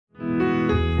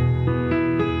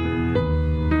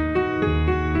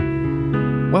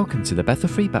Welcome to the Bethel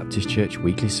Free Baptist Church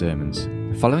Weekly Sermons.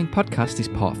 The following podcast is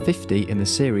part 50 in the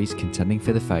series Contending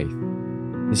for the Faith.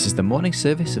 This is the morning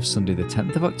service of Sunday the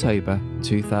 10th of October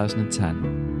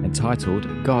 2010,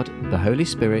 entitled God, the Holy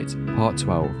Spirit, Part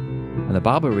 12, and the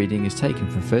Bible reading is taken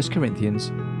from 1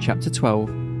 Corinthians chapter 12,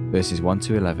 verses 1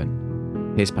 to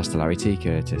 11. Here's Pastor Larry T.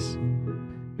 Curtis.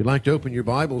 If you'd like to open your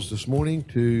Bibles this morning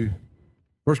to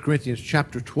 1 Corinthians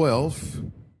chapter 12,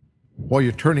 while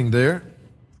you're turning there,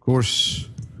 of course,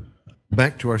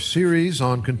 back to our series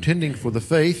on contending for the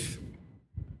faith.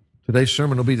 Today's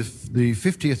sermon will be the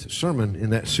 50th sermon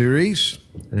in that series,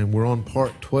 and we're on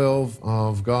part 12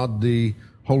 of God the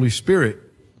Holy Spirit.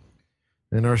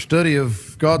 In our study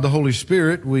of God the Holy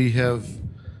Spirit, we have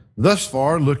thus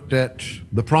far looked at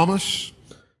the promise,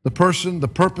 the person, the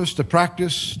purpose, the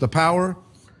practice, the power.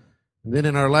 And then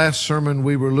in our last sermon,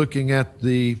 we were looking at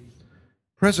the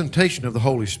presentation of the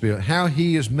Holy Spirit, how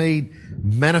He is made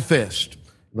manifest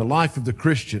in the life of the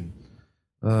Christian.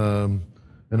 And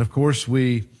of course,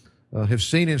 we have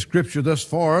seen in Scripture thus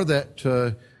far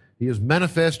that He is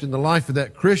manifest in the life of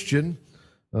that Christian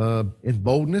in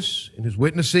boldness, in his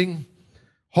witnessing,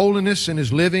 holiness in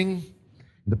his living,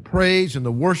 the praise and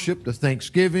the worship, the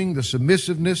thanksgiving, the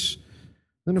submissiveness.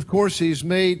 Then, of course, He's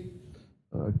made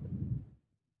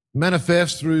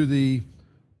manifest through the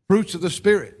fruits of the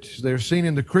Spirit. They're seen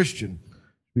in the Christian.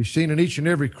 We've seen in each and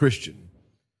every Christian.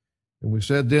 And we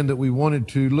said then that we wanted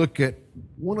to look at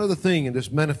one other thing in this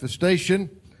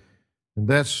manifestation, and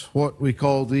that's what we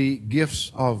call the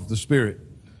gifts of the Spirit.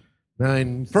 Now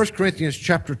in 1 Corinthians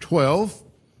chapter 12,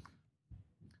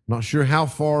 not sure how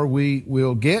far we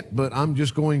will get, but I'm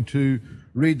just going to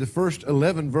read the first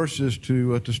 11 verses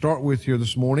to start with here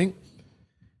this morning.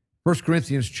 1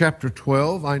 Corinthians chapter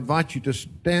 12, I invite you to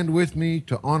stand with me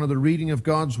to honor the reading of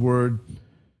God's Word.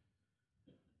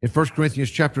 In 1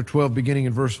 Corinthians chapter 12, beginning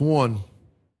in verse 1,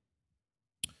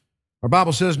 our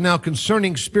Bible says, "Now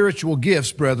concerning spiritual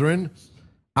gifts, brethren,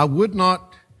 I would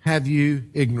not have you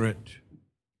ignorant.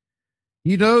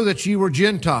 You know that ye were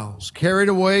Gentiles, carried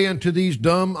away unto these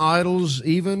dumb idols,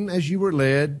 even as you were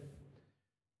led.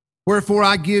 Wherefore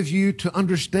I give you to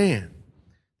understand,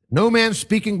 no man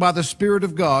speaking by the Spirit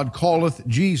of God calleth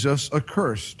Jesus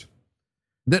accursed,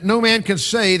 that no man can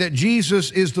say that Jesus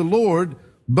is the Lord,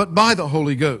 but by the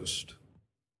Holy Ghost.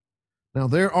 Now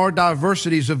there are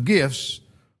diversities of gifts,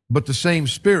 but the same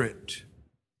Spirit.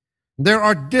 There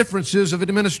are differences of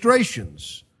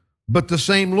administrations, but the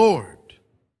same Lord.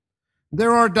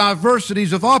 There are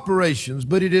diversities of operations,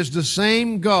 but it is the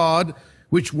same God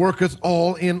which worketh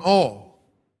all in all.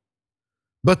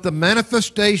 But the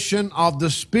manifestation of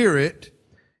the Spirit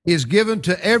is given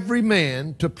to every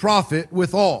man to profit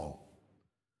withal.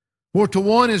 For to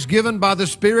one is given by the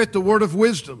Spirit the word of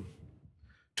wisdom,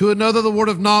 to another the word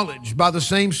of knowledge by the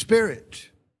same Spirit,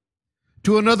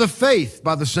 to another faith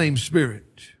by the same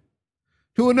Spirit,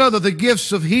 to another the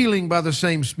gifts of healing by the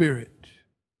same Spirit,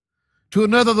 to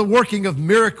another the working of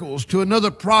miracles, to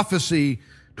another prophecy,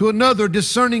 to another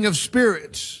discerning of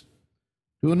spirits,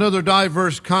 to another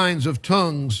diverse kinds of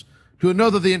tongues, to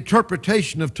another the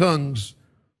interpretation of tongues.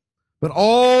 But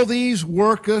all these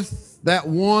worketh that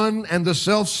one and the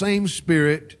selfsame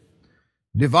Spirit,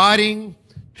 dividing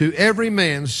to every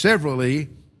man severally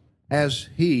as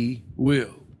He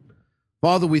will."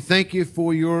 Father, we thank You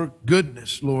for Your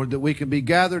goodness, Lord, that we can be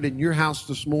gathered in Your house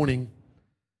this morning.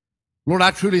 Lord, I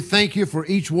truly thank You for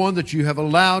each one that You have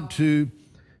allowed to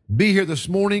be here this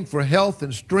morning, for health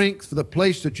and strength, for the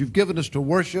place that You've given us to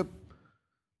worship.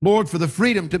 Lord, for the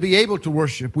freedom to be able to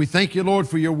worship. We thank You, Lord,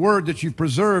 for Your word that You've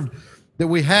preserved, that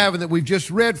we have and that we've just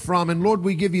read from. And Lord,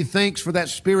 we give You thanks for that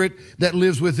Spirit that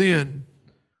lives within,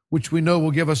 which we know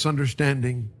will give us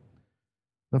understanding.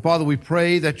 Now, Father, we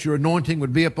pray that Your anointing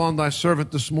would be upon Thy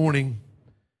servant this morning.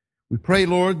 We pray,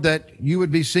 Lord, that You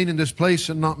would be seen in this place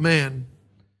and not man.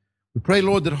 We pray,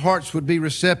 Lord, that hearts would be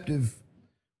receptive.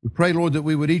 We pray, Lord, that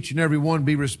we would each and every one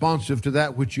be responsive to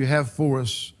that which You have for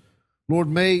us. Lord,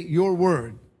 may Your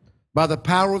word, by the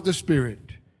power of the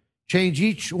Spirit, change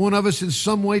each one of us in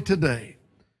some way today.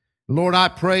 Lord, I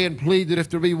pray and plead that if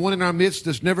there be one in our midst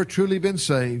that's never truly been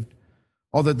saved,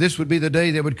 or that this would be the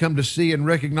day they would come to see and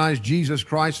recognize Jesus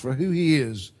Christ for who He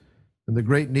is and the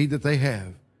great need that they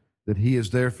have, that He is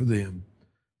there for them.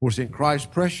 For it's in Christ's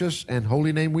precious and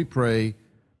holy name we pray.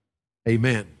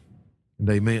 Amen and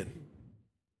amen.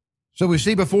 So we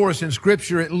see before us in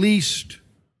Scripture at least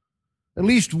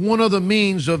one of the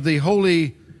means of the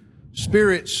Holy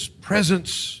Spirit's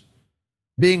presence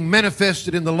being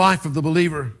manifested in the life of the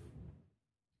believer.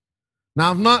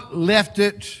 Now, I've not left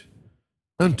it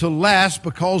until last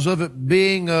because of it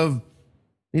being of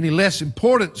any less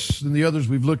importance than the others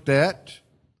we've looked at.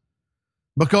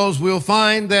 because we'll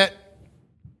find that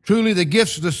truly the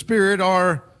gifts of the Spirit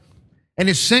are an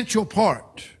essential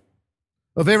part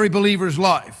of every believer's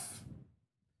life.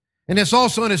 And it's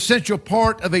also an essential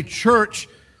part of a church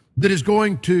that is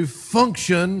going to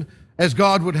function as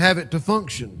God would have it to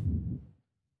function.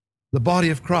 The body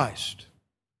of Christ,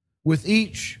 with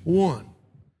each one,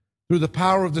 through the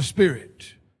power of the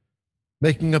Spirit,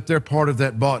 making up their part of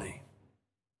that body.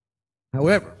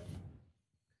 However,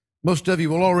 most of you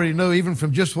will already know, even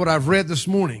from just what I've read this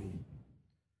morning,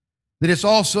 that it's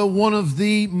also one of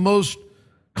the most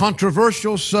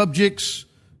controversial subjects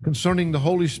concerning the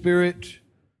Holy Spirit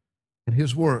and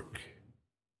His work.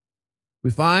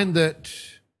 We find that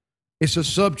it's a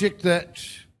subject that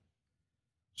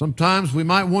sometimes we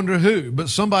might wonder who, but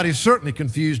somebody's certainly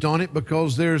confused on it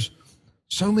because there's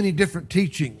so many different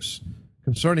teachings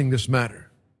concerning this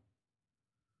matter.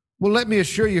 Well, let me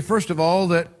assure you, first of all,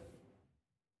 that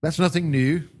that's nothing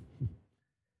new.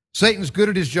 Satan's good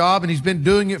at his job, and he's been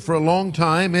doing it for a long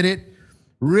time, and it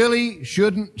really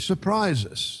shouldn't surprise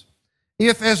us.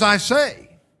 If, as I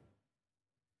say,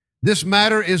 this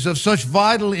matter is of such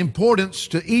vital importance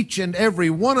to each and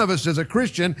every one of us as a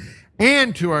Christian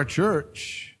and to our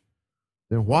church,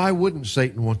 then why wouldn't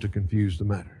Satan want to confuse the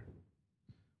matter?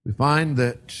 We find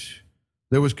that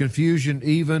there was confusion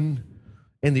even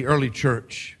in the early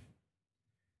church.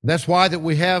 That's why that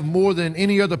we have more than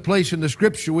any other place in the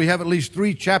Scripture, we have at least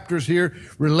 3 chapters here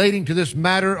relating to this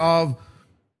matter of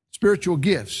spiritual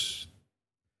gifts.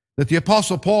 That the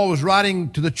Apostle Paul was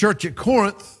writing to the church at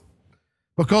Corinth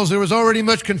because there was already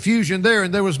much confusion there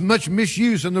and there was much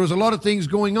misuse and there was a lot of things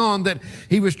going on that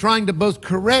he was trying to both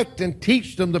correct and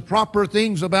teach them the proper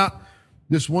things about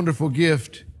this wonderful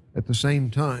gift at the same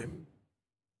time.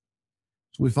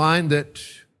 So we find that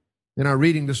in our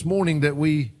reading this morning that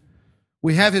we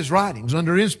have his writings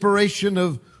under inspiration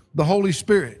of the Holy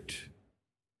Spirit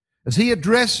as he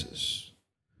addresses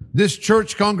this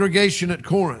church congregation at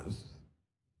Corinth.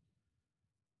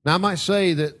 Now, I might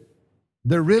say that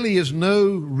there really is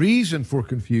no reason for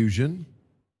confusion.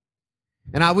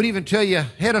 And I would even tell you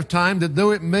ahead of time that though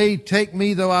it may take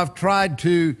me, though I've tried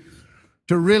to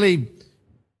really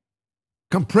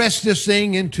compress this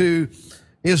thing into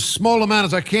as small amount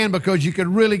as I can because you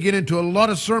can really get into a lot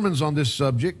of sermons on this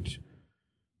subject.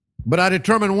 But I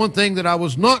determined one thing that I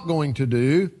was not going to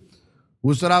do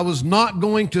was that I was not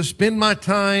going to spend my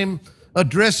time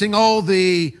addressing all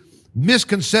the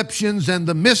misconceptions and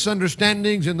the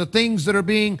misunderstandings and the things that are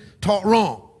being taught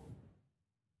wrong.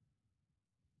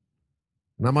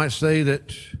 And I might say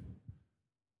that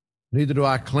neither do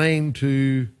I claim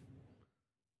to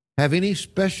have any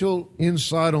special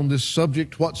insight on this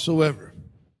subject whatsoever,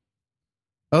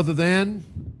 other than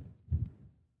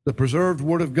the preserved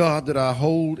Word of God that I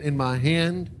hold in my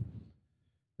hand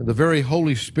and the very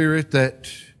Holy Spirit that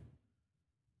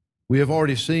we have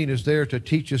already seen is there to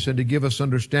teach us and to give us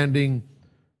understanding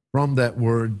from that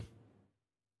Word.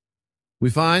 We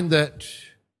find that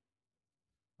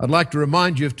I'd like to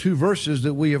remind you of 2 verses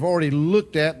that we have already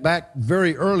looked at back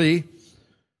very early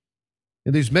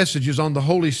in these messages on the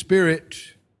Holy Spirit,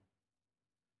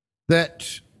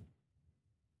 that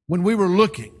when we were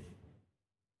looking,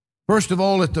 first of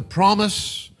all, at the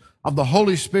promise of the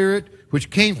Holy Spirit,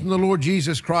 which came from the Lord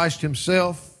Jesus Christ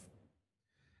Himself,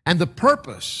 and the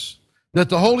purpose that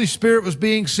the Holy Spirit was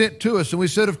being sent to us. And we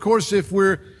said, of course, if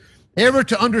we're ever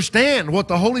to understand what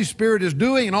the Holy Spirit is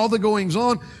doing and all the goings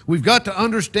on, we've got to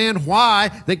understand why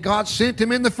that God sent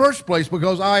Him in the first place,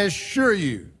 because I assure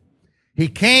you, He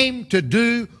came to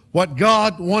do what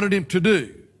God wanted Him to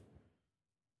do,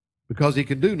 because He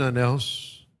can do none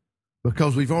else,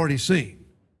 because we've already seen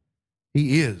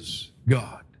He is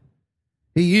God.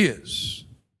 He is.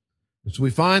 And so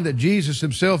we find that Jesus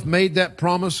Himself made that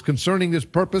promise concerning this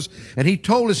purpose, and He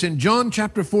told us in John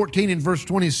chapter 14 and verse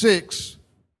 26,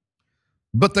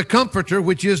 "But the Comforter,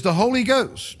 which is the Holy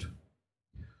Ghost,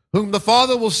 whom the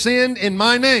Father will send in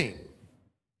my name,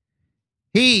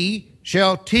 He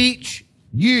shall teach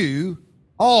you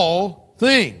all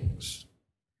things,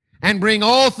 and bring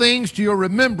all things to your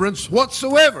remembrance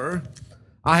whatsoever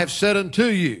I have said unto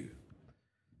you."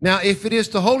 Now, if it is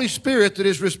the Holy Spirit that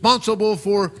is responsible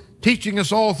for teaching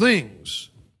us all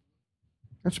things,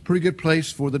 that's a pretty good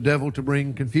place for the devil to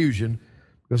bring confusion,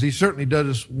 because he certainly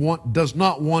does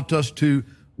not want us to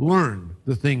learn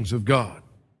the things of God.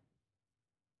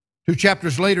 2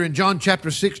 chapters later, in John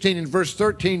chapter 16 and verse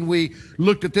 13, we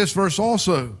looked at this verse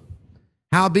also.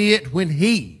 "Howbeit, when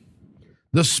He,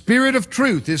 the Spirit of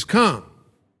truth, is come,"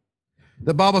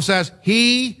 the Bible says,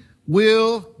 "He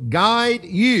will guide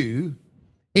you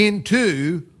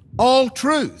into all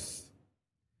truth.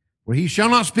 For He shall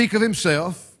not speak of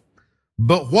Himself,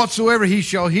 But whatsoever he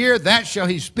shall hear, that shall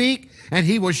he speak, and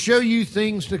he will show you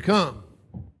things to come.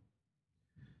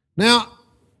 Now,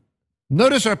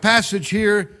 notice our passage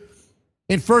here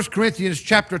in 1 Corinthians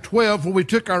chapter 12, where we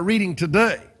took our reading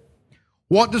today.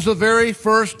 What does the very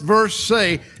first verse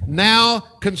say? Now,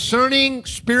 concerning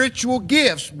spiritual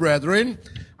gifts, brethren,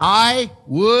 I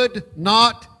would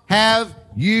not have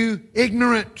you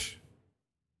ignorant.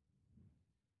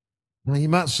 Now, you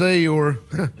might say, or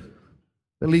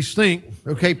at least think,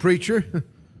 okay, preacher,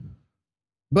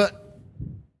 but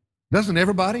doesn't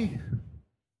everybody?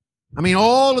 I mean,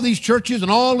 all of these churches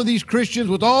and all of these Christians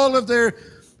with all of their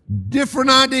different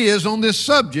ideas on this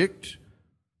subject,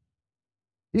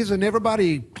 isn't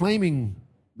everybody claiming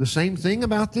the same thing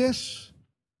about this?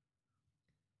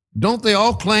 Don't they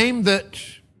all claim that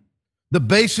the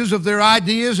basis of their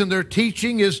ideas and their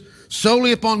teaching is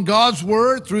solely upon God's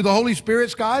Word through the Holy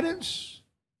Spirit's guidance?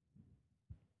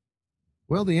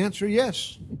 Well, the answer,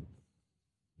 yes.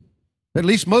 At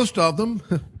least most of them.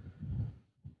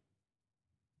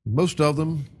 Most of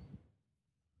them,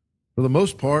 for the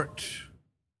most part,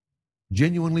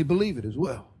 genuinely believe it as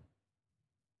well.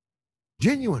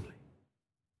 Genuinely.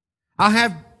 I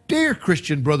have dear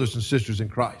Christian brothers and sisters in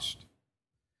Christ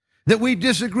that we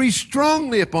disagree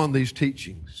strongly upon these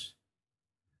teachings.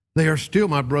 They are still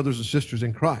my brothers and sisters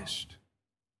in Christ.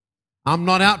 I'm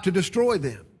not out to destroy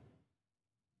them.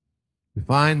 We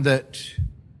find that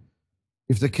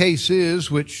if the case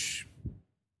is, which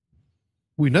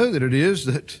we know that it is,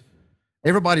 that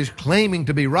everybody's claiming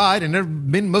to be right,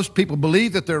 and most people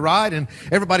believe that they're right, and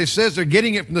everybody says they're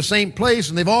getting it from the same place,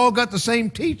 and they've all got the same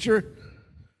teacher.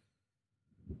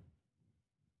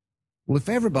 Well, if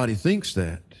everybody thinks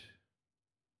that,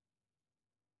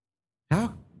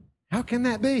 how can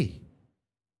that be?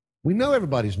 We know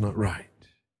everybody's not right.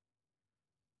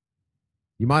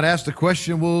 You might ask the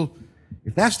question, well,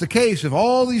 if that's the case, if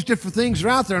all these different things are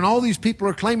out there and all these people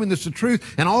are claiming this is the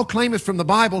truth and all claim it's from the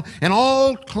Bible and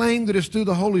all claim that it's through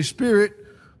the Holy Spirit,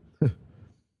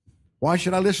 why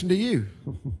should I listen to you?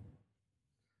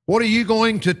 What are you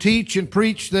going to teach and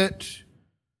preach that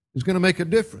is going to make a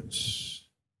difference?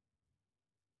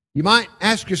 You might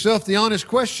ask yourself the honest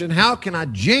question, how can I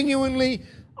genuinely,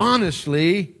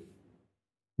 honestly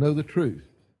know the truth?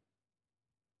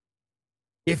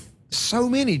 If so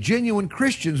many genuine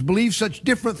Christians believe such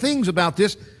different things about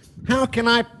this, how can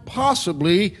I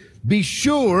possibly be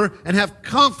sure and have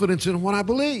confidence in what I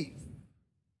believe?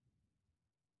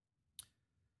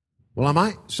 Well, I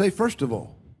might say, first of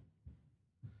all,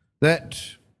 that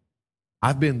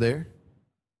I've been there.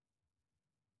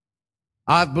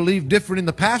 I've believed different in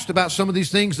the past about some of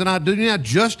these things than I do now,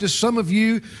 just as some of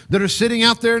you that are sitting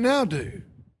out there now do.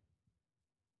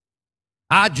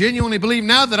 I genuinely believe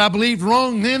now that I believed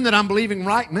wrong then that I'm believing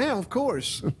right now, of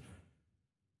course.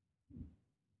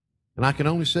 And I can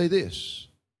only say this.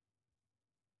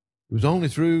 It was only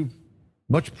through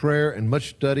much prayer and much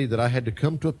study that I had to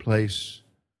come to a place.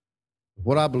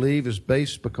 What I believe is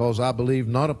based because I believe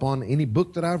not upon any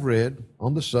book that I've read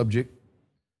on the subject,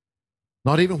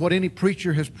 not even what any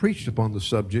preacher has preached upon the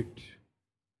subject,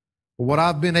 but what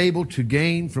I've been able to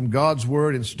gain from God's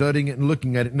Word and studying it and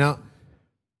looking at it. Now,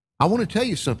 I want to tell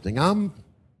you something. I'm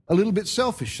a little bit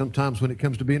selfish sometimes when it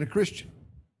comes to being a Christian.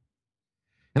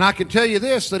 And I can tell you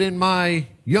this, that in my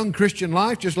young Christian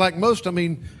life, just like most,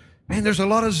 man, there's a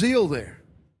lot of zeal there.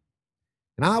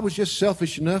 And I was just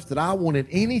selfish enough that I wanted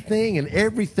anything and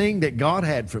everything that God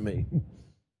had for me.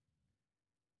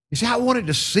 You see, I wanted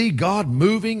to see God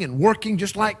moving and working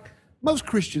just like most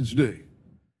Christians do.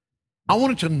 I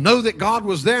wanted to know that God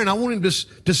was there, and I wanted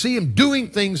to see Him doing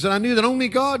things that I knew that only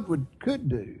God could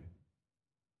do.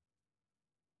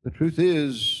 The truth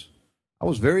is, I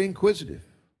was very inquisitive.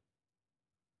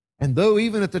 And though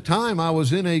even at the time I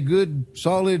was in a good,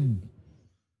 solid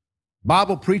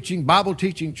Bible preaching, Bible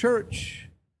teaching church,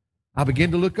 I began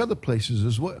to look other places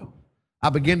as well. I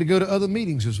began to go to other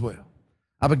meetings as well.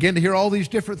 I began to hear all these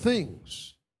different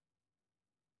things.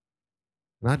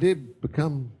 And I did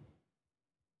become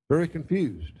very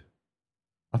confused.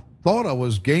 I thought I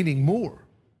was gaining more.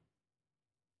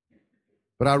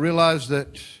 But I realized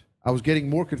that I was getting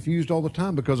more confused all the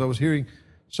time because I was hearing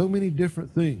so many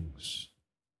different things.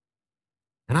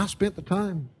 And I spent the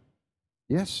time.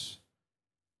 Yes.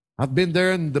 I've been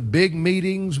there in the big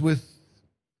meetings with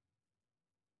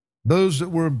those that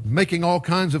were making all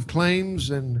kinds of claims,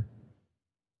 and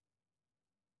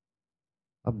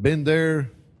I've been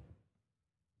there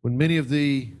when many of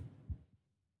the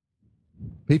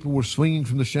people were swinging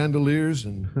from the chandeliers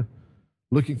and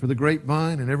looking for the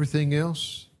grapevine and everything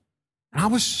else. And I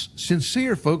was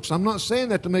sincere, folks. I'm not saying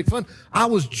that to make fun. I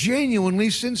was genuinely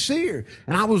sincere.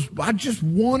 And I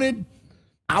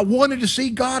wanted to see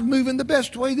God move in the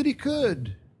best way that He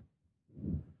could.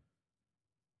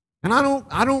 And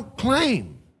I don't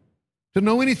claim to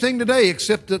know anything today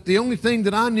except that the only thing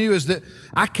that I knew is that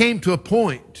I came to a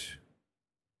point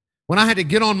when I had to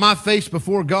get on my face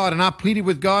before God, and I pleaded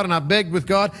with God, and I begged with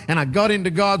God, and I got into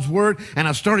God's Word, and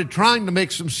I started trying to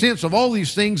make some sense of all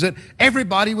these things that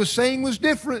everybody was saying was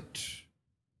different.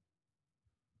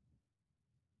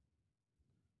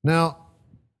 Now,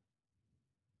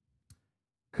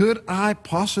 could I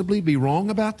possibly be wrong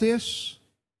about this?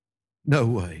 No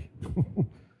way.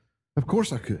 Of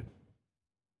course I could.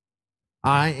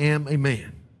 I am a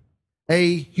man,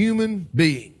 a human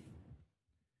being.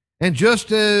 And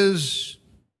just as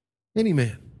any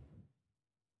man,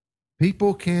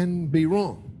 people can be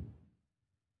wrong.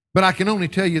 But I can only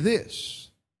tell you this,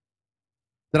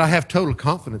 that I have total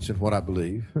confidence in what I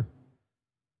believe.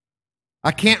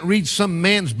 I can't read some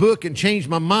man's book and change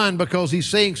my mind because he's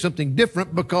saying something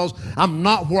different, because I'm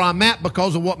not where I'm at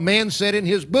because of what man said in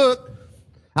his book.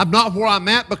 I'm not where I'm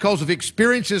at because of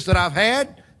experiences that I've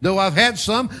had. Though I've had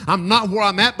some, I'm not where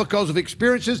I'm at because of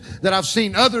experiences that I've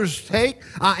seen others take.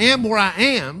 I am where I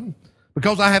am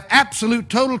because I have absolute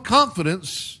total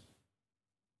confidence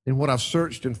in what I've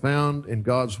searched and found in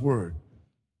God's Word.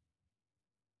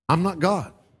 I'm not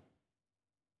God.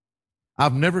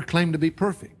 I've never claimed to be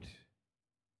perfect.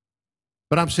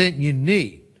 But I'm saying you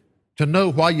need to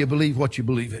know why you believe what you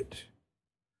believe it.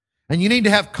 And you need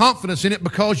to have confidence in it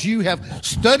because you have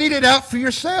studied it out for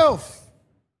yourself.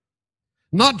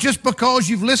 Not just because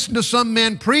you've listened to some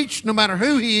man preach, no matter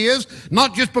who he is.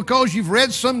 Not just because you've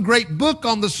read some great book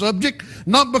on the subject.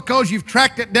 Not because you've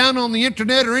tracked it down on the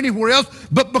internet or anywhere else.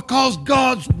 But because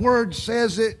God's Word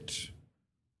says it.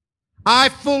 I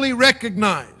fully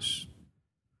recognize.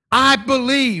 I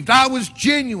believed. I was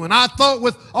genuine. I thought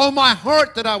with all my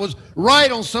heart that I was right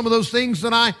on some of those things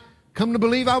that I come to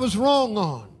believe I was wrong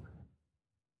on.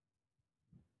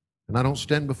 And I don't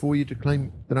stand before you to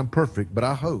claim that I'm perfect, but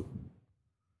I hope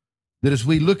that as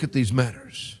we look at these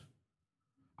matters,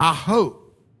 I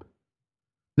hope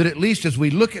that at least as we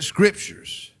look at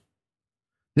Scriptures,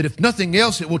 that if nothing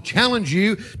else, it will challenge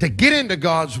you to get into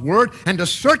God's Word and to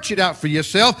search it out for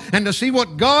yourself and to see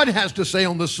what God has to say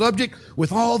on the subject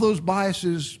with all those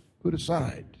biases put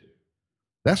aside.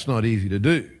 That's not easy to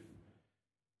do.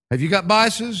 Have you got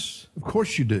biases? Of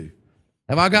course you do.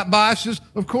 Have I got biases?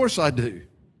 Of course I do.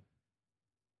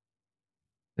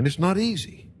 And it's not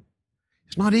easy.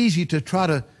 It's not easy to try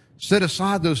to set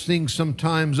aside those things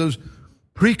sometimes, those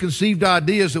preconceived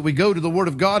ideas that we go to the Word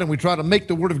of God and we try to make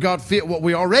the Word of God fit what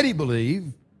we already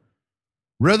believe,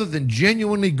 rather than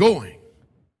genuinely going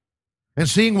and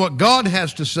seeing what God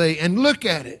has to say and look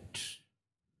at it.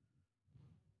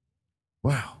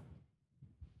 Wow.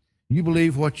 You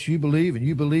believe what you believe, and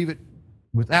you believe it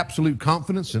with absolute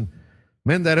confidence, and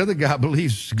man, that other guy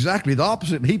believes exactly the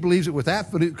opposite, and he believes it with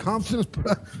absolute confidence.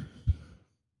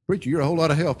 Preacher, you're a whole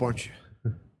lot of help, aren't you?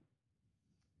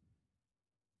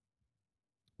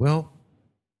 Well,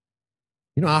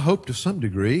 I hope to some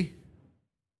degree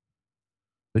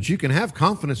that you can have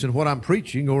confidence in what I'm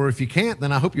preaching, or if you can't,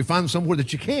 then I hope you find somewhere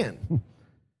that you can.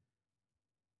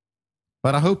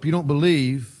 But I hope you don't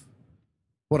believe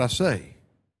what I say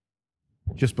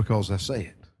just because I say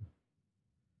it.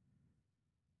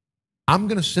 I'm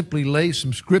going to simply lay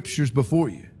some scriptures before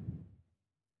you.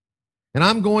 And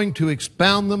I'm going to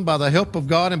expound them by the help of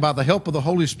God and by the help of the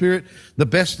Holy Spirit the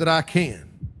best that I can.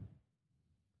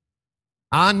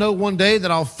 I know one day that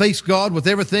I'll face God with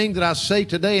everything that I say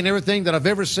today and everything that I've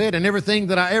ever said and everything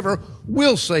that I ever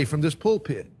will say from this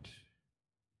pulpit.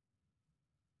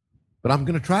 But I'm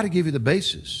going to try to give you the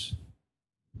basis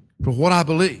for what I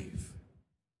believe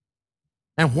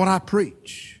and what I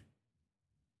preach.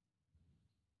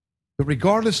 But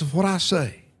regardless of what I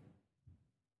say,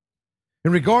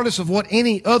 and regardless of what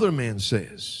any other man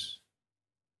says,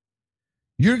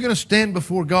 you're going to stand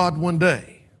before God one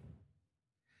day.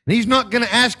 And He's not going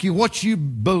to ask you what you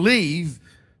believe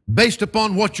based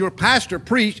upon what your pastor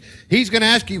preached. He's going to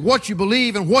ask you what you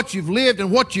believe and what you've lived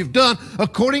and what you've done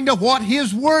according to what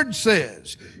His Word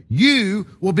says. You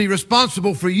will be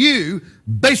responsible for you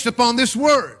based upon this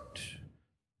Word.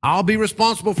 I'll be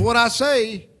responsible for what I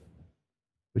say,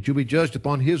 but you'll be judged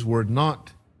upon His Word,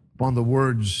 not upon the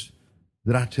words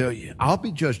that I tell you. I'll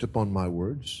be judged upon my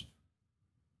words,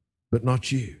 but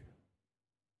not you.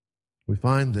 We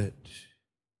find that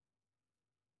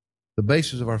the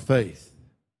basis of our faith,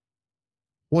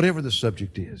 whatever the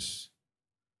subject is,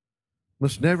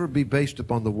 must never be based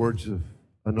upon the words of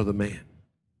another man.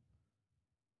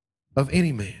 of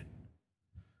any man.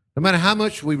 No matter how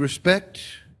much we respect,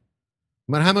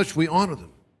 no matter how much we honor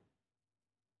them,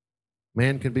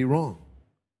 man can be wrong.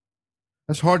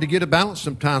 That's hard to get a balance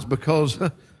sometimes because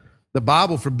the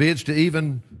Bible forbids to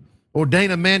even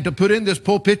ordain a man to put in this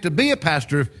pulpit to be a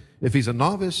pastor if he's a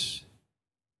novice.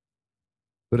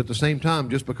 But at the same time,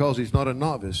 just because he's not a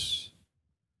novice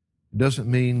doesn't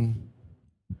mean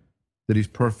that he's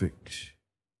perfect.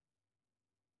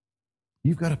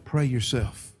 You've got to pray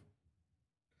yourself.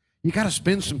 You've got to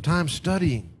spend some time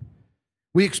studying.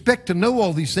 We expect to know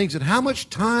all these things, and how much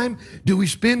time do we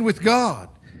spend with God?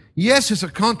 Yes, it's a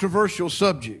controversial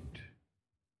subject,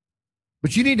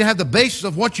 but you need to have the basis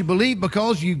of what you believe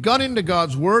because you've got into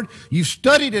God's Word, you've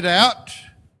studied it out,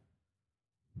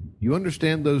 you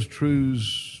understand those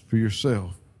truths for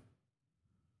yourself.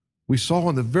 We saw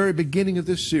in the very beginning of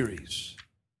this series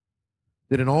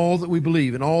that in all that we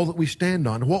believe, in all that we stand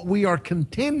on, what we are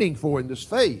contending for in this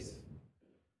faith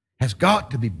has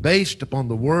got to be based upon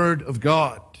the Word of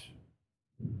God.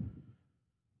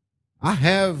 I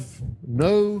have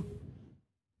no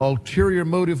ulterior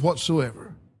motive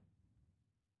whatsoever.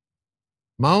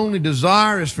 My only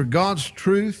desire is for God's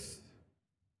truth.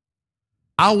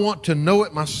 I want to know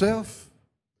it myself.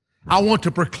 I want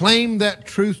to proclaim that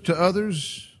truth to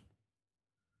others.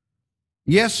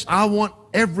 Yes, I want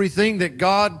everything that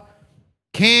God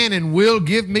can and will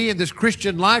give me in this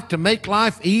Christian life to make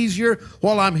life easier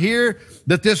while I'm here,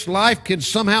 that this life can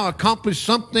somehow accomplish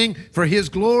something for His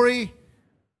glory.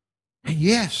 And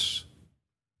yes,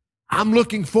 I'm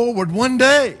looking forward one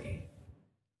day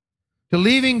to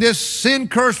leaving this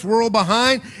sin-cursed world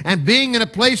behind and being in a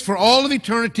place for all of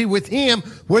eternity with Him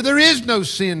where there is no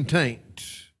sin taint,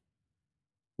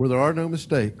 where there are no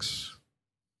mistakes,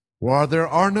 where there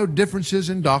are no differences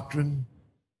in doctrine,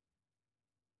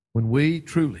 when we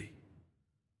truly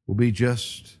will be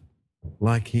just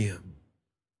like Him.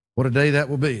 What a day that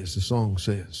will be, as the song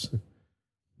says.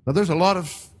 Now, there's a lot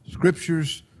of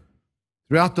scriptures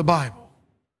throughout the Bible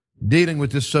dealing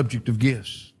with this subject of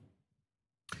gifts.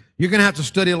 You're going to have to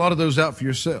study a lot of those out for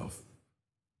yourself.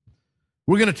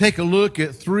 We're going to take a look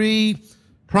at 3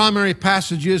 primary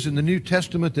passages in the New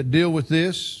Testament that deal with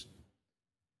this.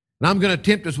 And I'm going to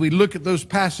attempt, as we look at those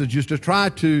passages, to try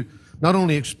to not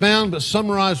only expound, but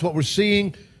summarize what we're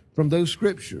seeing from those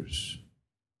scriptures.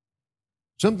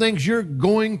 Some things you're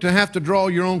going to have to draw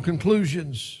your own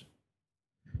conclusions.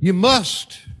 You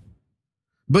must,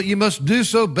 but you must do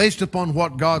so based upon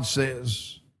what God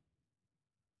says.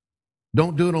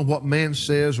 Don't do it on what man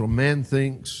says or man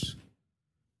thinks.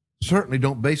 Certainly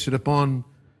don't base it upon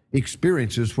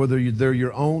experiences, whether they're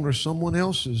your own or someone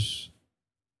else's.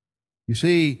 You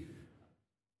see,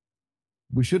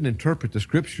 we shouldn't interpret the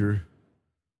Scripture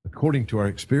according to our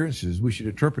experiences. We should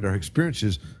interpret our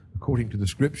experiences according to the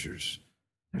Scriptures.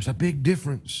 There's a big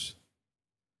difference.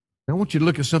 Now, I want you to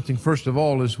look at something first of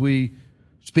all as we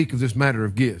speak of this matter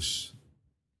of gifts.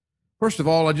 First of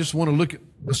all, I just want to look at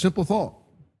a simple thought.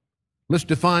 Let's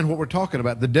define what we're talking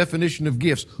about, the definition of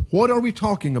gifts. What are we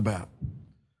talking about?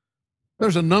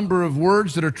 There's a number of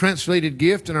words that are translated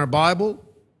gift in our Bible.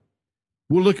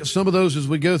 We'll look at some of those as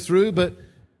we go through, but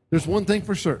there's one thing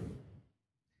for certain.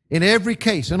 In every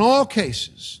case, in all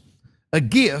cases, a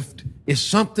gift is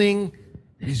something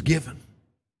that is given.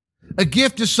 A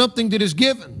gift is something that is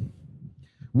given.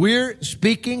 We're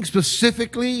speaking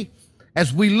specifically,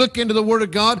 as we look into the Word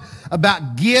of God,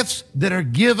 about gifts that are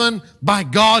given by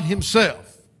God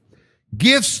Himself.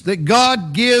 Gifts that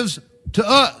God gives to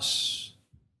us.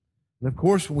 And of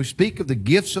course, when we speak of the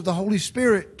gifts of the Holy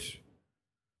Spirit,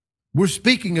 we're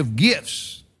speaking of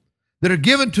gifts that are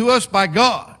given to us by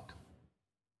God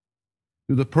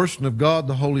through the person of God,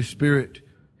 the Holy Spirit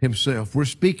Himself. We're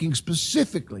speaking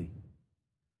specifically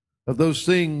of those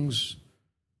things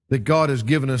that God has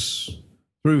given us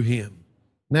through Him.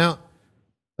 Now,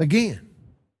 again,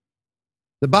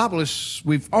 the Bible is,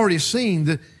 we've already seen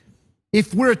that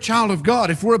if we're a child of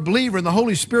God, if we're a believer and the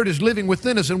Holy Spirit is living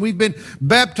within us and we've been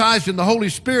baptized in the Holy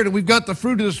Spirit and we've got the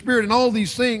fruit of the Spirit and all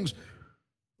these things,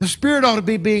 the Spirit ought to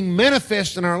be being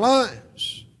manifest in our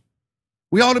lives.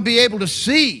 We ought to be able to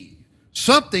see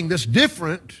something that's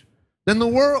different than the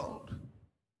world.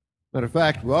 Matter of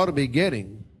fact, we ought to be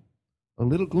getting a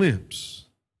little glimpse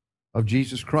of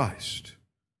Jesus Christ.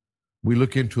 We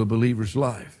look into a believer's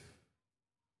life.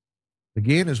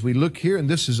 Again, as we look here, and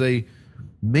this is a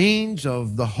means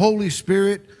of the Holy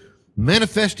Spirit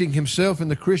manifesting Himself in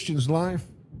the Christian's life,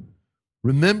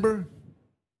 remember,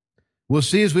 we'll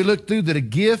see as we look through that a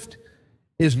gift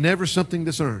is never something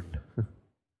that's earned.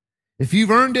 If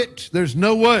you've earned it, there's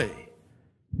no way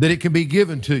that it can be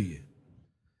given to you.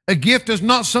 A gift is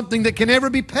not something that can ever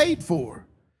be paid for.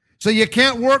 So you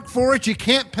can't work for it, you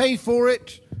can't pay for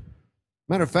it.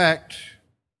 Matter of fact,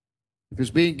 if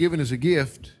it's being given as a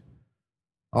gift,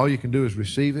 all you can do is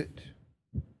receive it,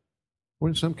 or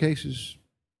in some cases,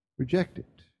 reject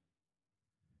it.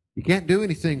 You can't do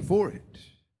anything for it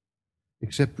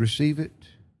except receive it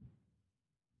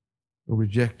or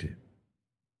reject it.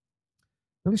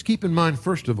 Now let's keep in mind,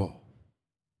 first of all,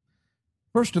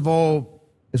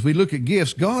 as we look at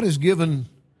gifts, God has given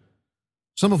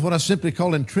some of what I simply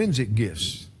call intrinsic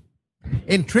gifts.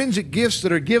 Intrinsic gifts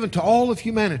that are given to all of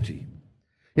humanity.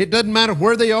 It doesn't matter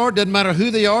where they are, doesn't matter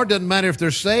who they are, doesn't matter if they're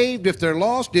saved, if they're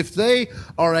lost, if they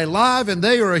are alive and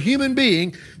they are a human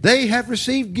being, they have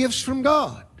received gifts from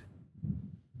God.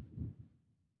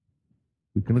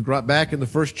 We can look right back in the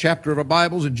first chapter of our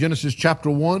Bibles in Genesis chapter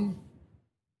 1.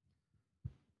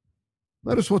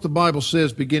 Notice what the Bible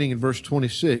says beginning in verse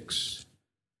 26.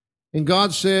 And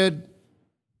God said,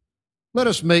 "Let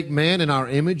us make man in our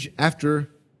image after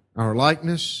our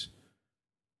likeness.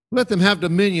 Let them have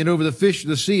dominion over the fish of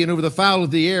the sea and over the fowl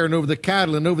of the air and over the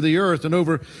cattle and over the earth and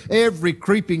over every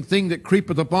creeping thing that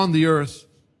creepeth upon the earth."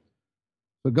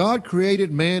 So God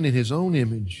created man in his own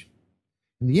image.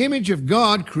 In the image of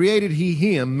God created he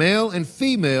him, male and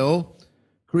female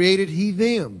created he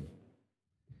them.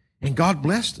 And God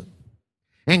blessed them.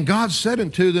 And God said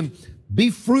unto them,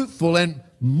 "Be fruitful and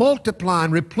multiply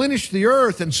and replenish the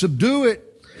earth and subdue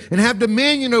it, and have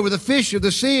dominion over the fish of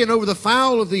the sea and over the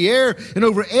fowl of the air and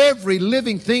over every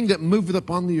living thing that moveth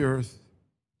upon the earth."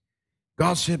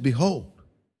 God said, "Behold,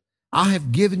 I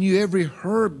have given you every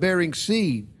herb-bearing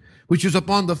seed which is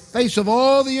upon the face of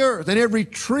all the earth, and every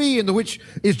tree in the which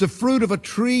is the fruit of a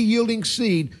tree yielding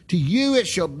seed. To you it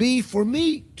shall be for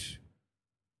meat.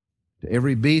 To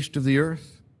every beast of the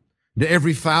earth, to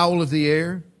every fowl of the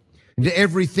air, and to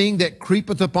everything that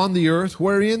creepeth upon the earth,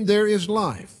 wherein there is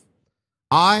life,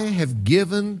 I have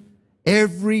given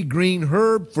every green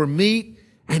herb for meat."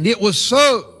 And it was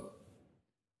so.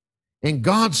 And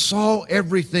God saw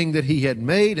everything that he had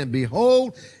made, and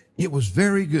behold, it was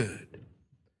very good.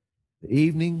 The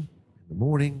evening and the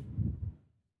morning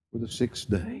were the sixth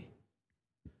day.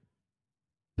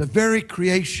 The very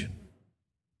creation.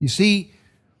 You see,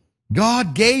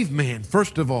 God gave man,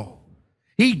 first of all.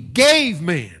 He gave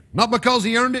man. Not because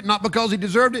he earned it, not because he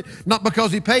deserved it, not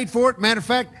because he paid for it. Matter of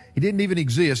fact, he didn't even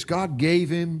exist. God gave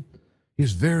him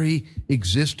his very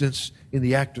existence in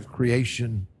the act of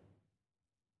creation.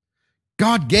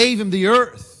 God gave him the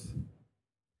earth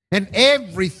and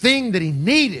everything that he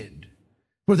needed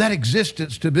for that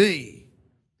existence to be.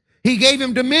 He gave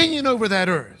him dominion over that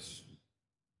earth.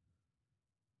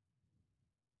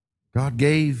 God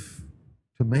gave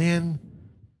to man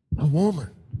a woman,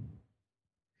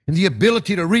 and the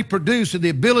ability to reproduce, and the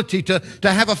ability to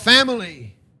have a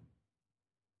family.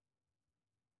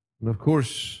 And of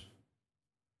course,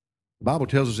 the Bible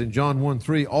tells us in John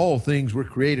 1:3, all things were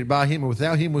created by him, and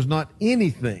without him was not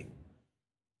anything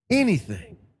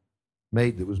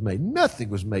made that was made. Nothing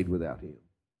was made without him.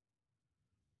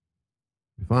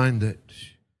 You find that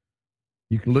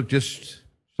you can look just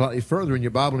slightly further in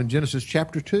your Bible in Genesis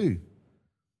chapter 2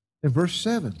 and verse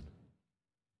 7.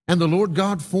 "And the Lord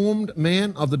God formed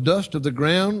man of the dust of the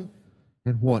ground,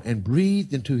 and what? And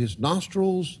breathed into his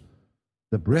nostrils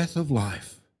the breath of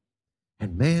life,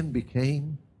 and man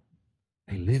became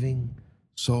a living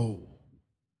soul."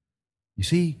 You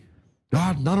see,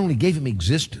 God not only gave him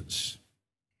existence,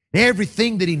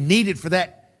 everything that he needed for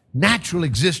that natural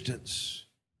existence,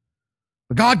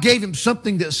 but God gave him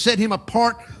something that set him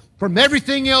apart from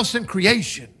everything else in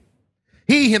creation.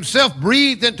 He himself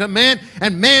breathed into man,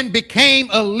 and man became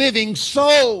a living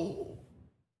soul.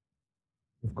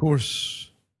 Of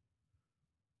course,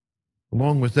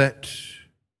 along with that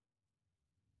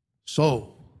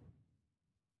soul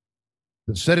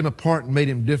that set him apart and made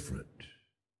him different,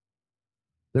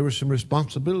 there were some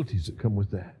responsibilities that come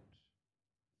with that.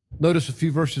 Notice a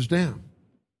few verses down.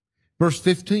 Verse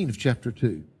 15 of chapter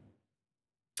 2.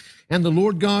 "And the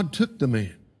Lord God took the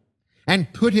man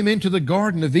and put him into the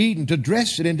Garden of Eden to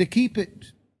dress it and to keep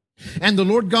it. And the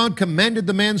Lord God commanded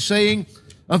the man, saying,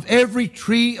 Of every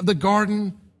tree of the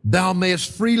garden thou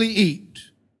mayest freely eat.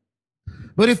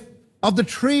 But if of the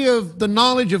tree of the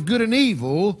knowledge of good and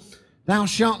evil thou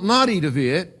shalt not eat of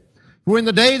it, for in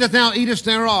the day that thou eatest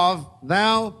thereof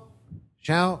thou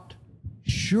shalt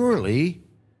surely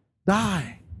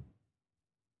die."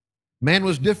 Man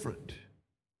was different.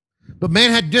 But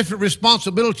man had different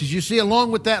responsibilities. You see,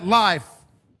 along with that life,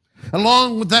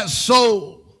 along with that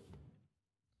soul,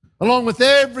 along with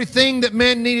everything that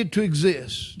man needed to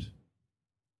exist,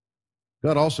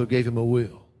 God also gave him a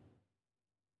will.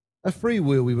 A free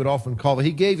will, we would often call it.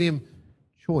 He gave him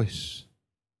choice.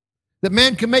 that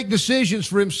man can make decisions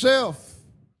for himself.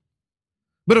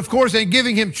 But of course, in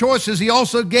giving him choices, he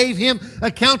also gave him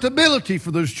accountability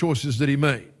for those choices that he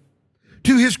made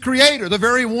to his Creator, the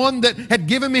very one that had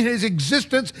given him his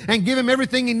existence and given him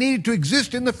everything he needed to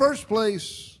exist in the first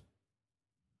place.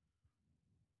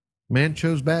 Man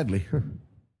chose badly.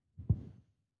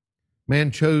 Man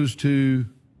chose to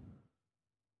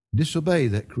disobey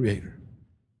that Creator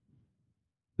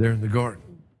there in the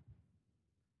garden.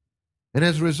 And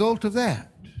as a result of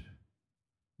that,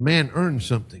 man earned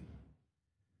something.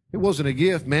 It wasn't a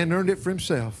gift. Man earned it for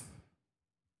himself.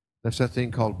 That's that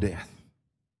thing called death.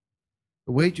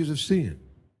 The wages of sin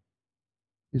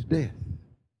is death.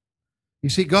 You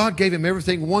see, God gave him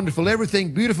everything wonderful,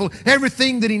 everything beautiful,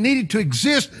 everything that he needed to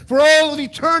exist for all of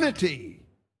eternity.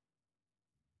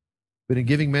 But in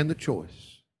giving man the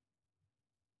choice,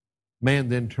 man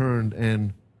then turned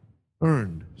and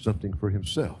earned something for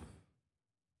himself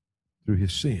through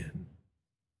his sin.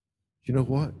 You know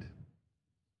what?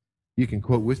 You can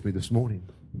quote with me this morning.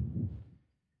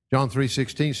 John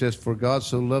 3:16 says, "For God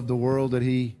so loved the world that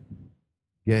he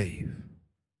gave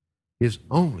his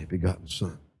only begotten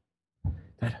Son,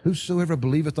 that whosoever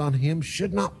believeth on him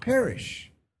should not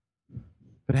perish,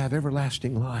 but have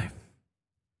everlasting life."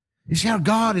 You see, our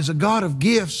God is a God of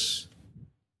gifts.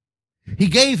 He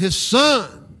gave his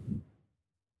Son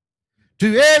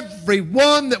to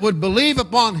everyone that would believe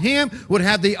upon him, would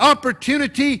have the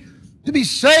opportunity to be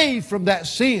saved from that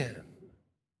sin.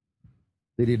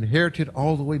 They'd inherited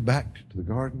all the way back to the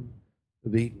Garden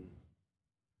of Eden.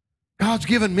 God's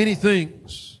given many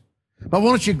things. But I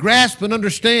want you to grasp and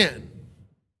understand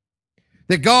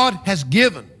that God has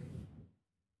given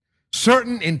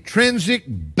certain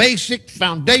intrinsic, basic,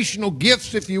 foundational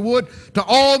gifts, if you would, to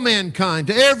all mankind,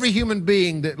 to every human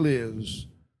being that lives.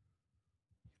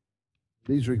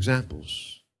 These are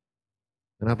examples.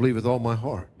 And I believe with all my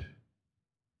heart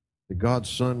that God's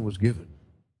Son was given.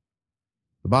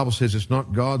 The Bible says it's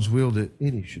not God's will that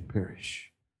any should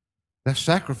perish. That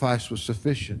sacrifice was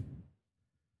sufficient.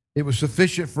 It was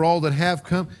sufficient for all that have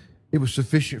come. It was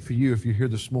sufficient for you if you're here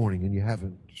this morning and you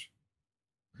haven't.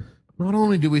 Not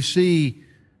only do we see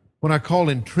what I call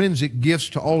intrinsic gifts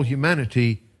to all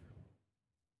humanity,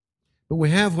 but we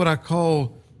have what I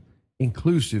call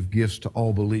inclusive gifts to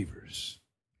all believers.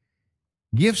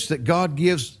 Gifts that God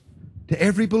gives to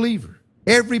every believer.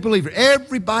 Every believer,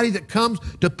 everybody that comes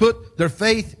to put their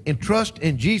faith and trust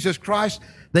in Jesus Christ,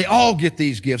 they all get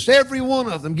these gifts. Every one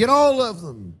of them, get all of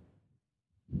them.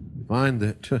 We find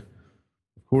that,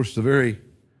 of course, the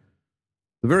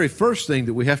very first thing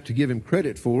that we have to give him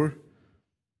credit for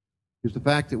is the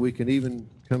fact that we can even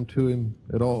come to him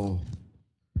at all.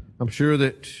 I'm sure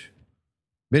that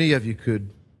many of you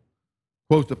could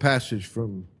quote the passage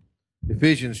from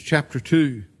Ephesians chapter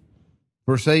 2,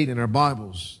 verse 8 in our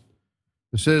Bibles.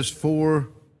 It says, "For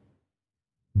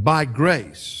by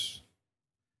grace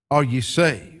are ye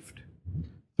saved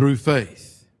through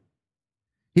faith."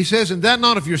 He says, "And that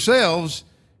not of yourselves,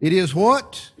 it is"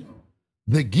 what?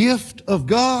 "The gift of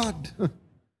God."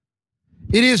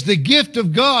 It is the gift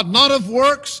of God, not of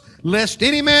works, lest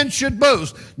any man should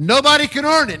boast. Nobody can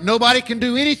earn it. Nobody can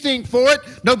do anything for it.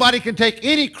 Nobody can take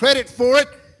any credit for it.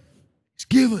 It's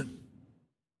given.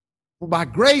 For by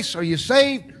grace are you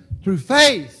saved through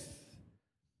faith.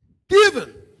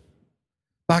 Given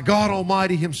by God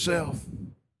Almighty himself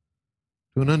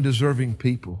to an undeserving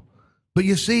people. But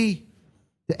you see,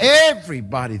 to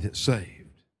everybody that's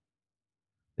saved,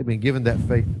 they've been given that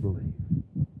faith to believe.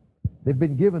 They've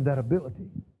been given that ability.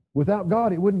 Without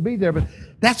God, it wouldn't be there, but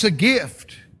that's a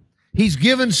gift. He's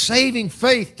given saving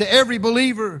faith to every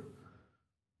believer.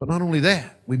 But not only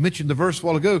that, we mentioned the verse a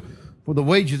while ago, for the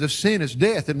wages of sin is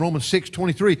death in Romans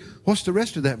 6:23. What's the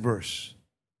rest of that verse?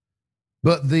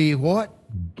 But the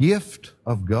what? Gift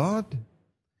of God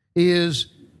is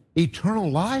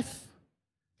eternal life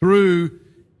through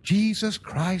Jesus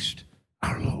Christ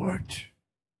our Lord.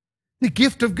 The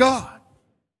gift of God.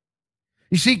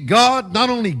 You see, God not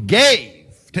only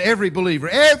gave to every believer,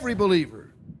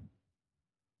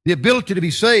 the ability to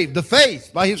be saved, the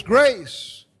faith by his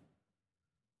grace.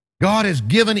 God has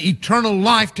given eternal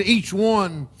life to each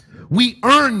one. We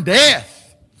earn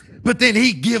death, but then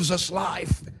he gives us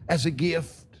life as a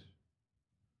gift.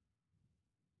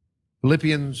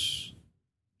 Philippians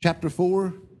chapter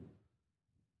 4,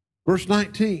 verse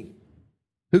 19.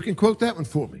 Who can quote that one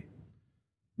for me?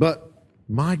 But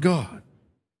my God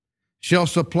shall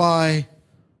supply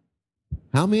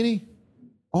how many?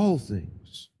 All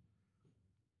things.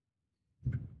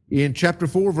 In chapter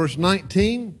 4, verse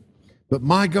 19, but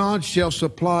my God shall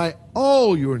supply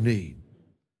all your need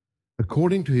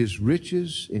according to his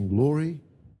riches in glory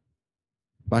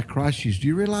by Christ Jesus. Do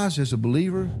you realize as a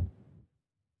believer,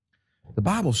 the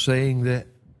Bible's saying that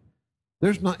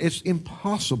it's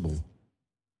impossible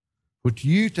for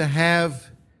you to have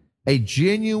a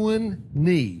genuine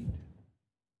need,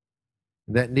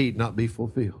 and that need not be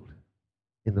fulfilled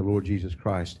in the Lord Jesus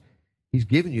Christ. He's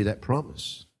given you that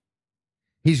promise.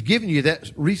 He's given you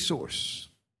that resource.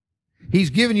 He's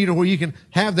given you to where you can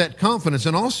have that confidence.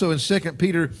 And also in 2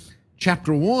 Peter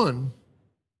chapter 1,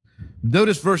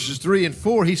 notice verses 3 and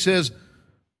 4, he says,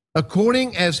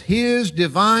 according as his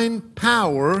divine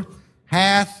power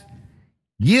hath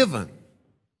given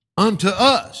unto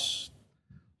us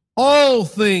all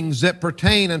things that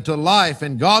pertain unto life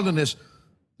and godliness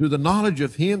through the knowledge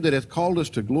of him that hath called us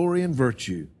to glory and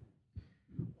virtue,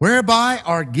 whereby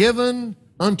are given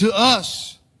unto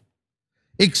us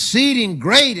exceeding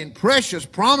great and precious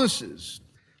promises,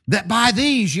 that by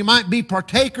these you might be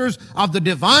partakers of the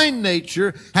divine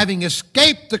nature, having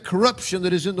escaped the corruption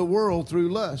that is in the world through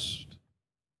lust.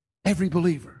 Every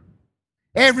believer,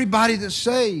 everybody that's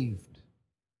saved,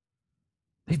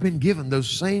 they've been given those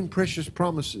same precious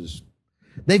promises.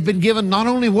 They've been given not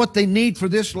only what they need for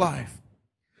this life,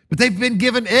 but they've been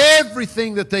given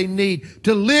everything that they need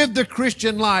to live the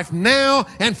Christian life now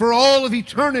and for all of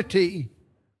eternity.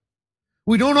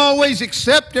 We don't always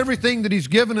accept everything that He's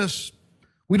given us.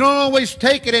 We don't always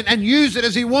take it and use it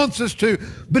as He wants us to,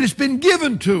 but it's been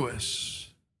given to us.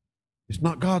 It's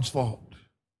not God's fault.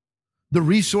 The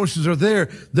resources are there.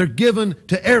 They're given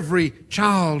to every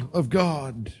child of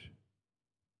God.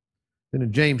 Then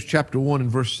in James chapter 1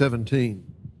 and verse 17,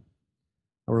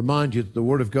 I remind you that the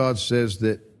Word of God says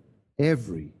that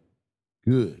every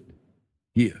good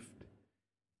gift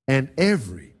and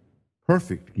every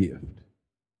perfect gift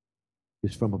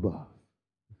is from above.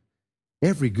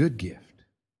 Every good gift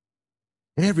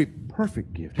and every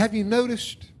perfect gift. Have you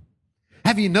noticed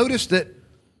that,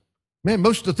 man,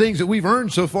 most of the things that we've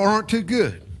earned so far aren't too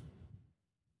good?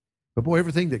 But boy,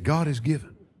 everything that God has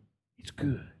given, it's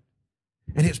good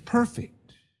and it's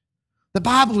perfect. The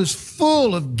Bible is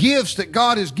full of gifts that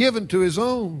God has given to His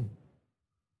own.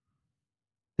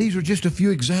 These are just a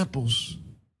few examples.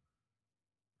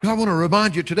 Because I want to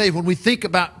remind you today, when we think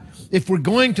about if we're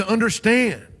going to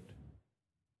understand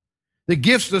the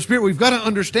gifts of the Spirit, we've got to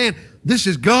understand this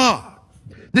is God.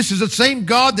 This is the same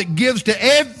God that gives to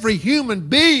every human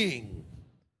being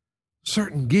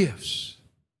certain gifts.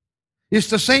 It's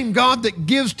the same God that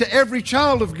gives to every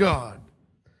child of God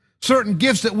certain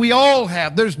gifts that we all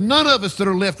have. There's none of us that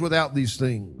are left without these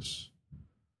things.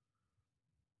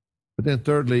 But then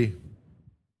thirdly,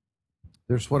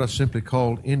 there's what I simply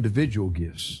call individual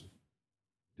gifts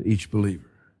to each believer.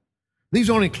 These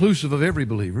aren't inclusive of every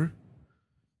believer,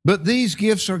 but these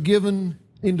gifts are given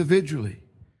individually.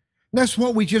 And that's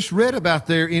what we just read about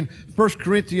there in 1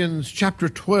 Corinthians chapter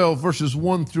 12, verses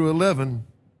 1 through 11.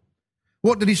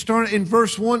 What did he start in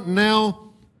verse 1?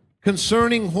 Now,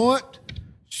 concerning what?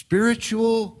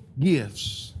 Spiritual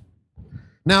gifts.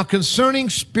 Now, concerning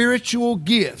spiritual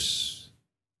gifts,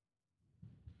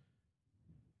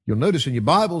 you'll notice in your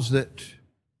Bibles that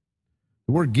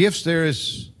the word gifts there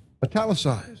is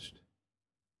italicized.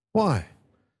 Why?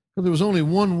 Because there was only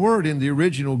one word in the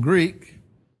original Greek.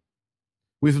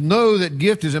 We know that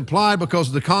gift is implied because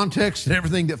of the context and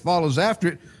everything that follows after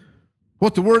it.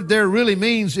 What the word there really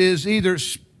means is either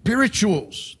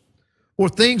spirituals or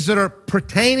things that are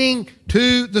pertaining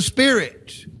to the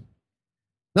Spirit.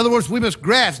 In other words, we must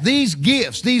grasp these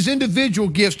gifts, these individual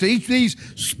gifts to each of these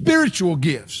spiritual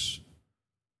gifts.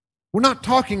 We're not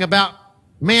talking about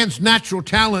man's natural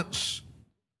talents.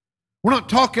 We're not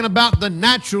talking about the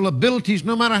natural abilities,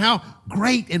 no matter how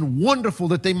great and wonderful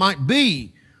that they might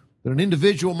be, that an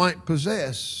individual might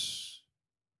possess.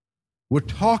 We're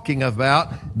talking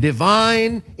about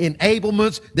divine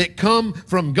enablements that come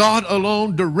from God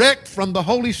alone, direct from the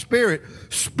Holy Spirit.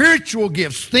 Spiritual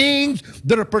gifts, things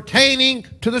that are pertaining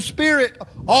to the Spirit.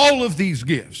 All of these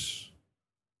gifts,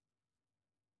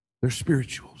 they're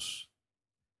spirituals.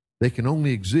 They can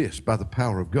only exist by the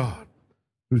power of God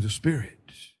through the Spirit.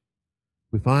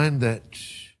 We find that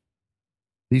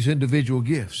these individual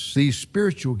gifts, these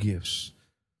spiritual gifts,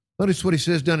 notice what he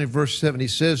says down in verse 7. He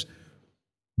says,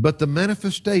 but the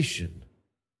manifestation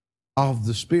of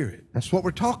the Spirit. That's what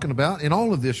we're talking about in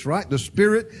all of this, right? The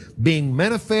Spirit being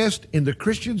manifest in the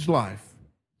Christian's life.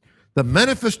 The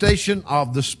manifestation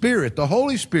of the Spirit, the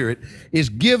Holy Spirit, is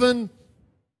given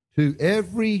to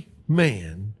every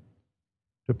man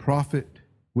to profit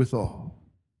withal.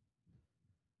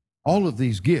 All of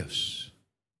these gifts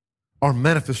are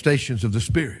manifestations of the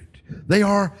Spirit. They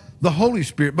are the Holy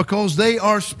Spirit because they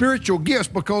are spiritual gifts,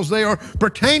 because they are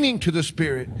pertaining to the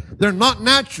Spirit. They're not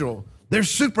natural. They're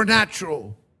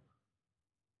supernatural.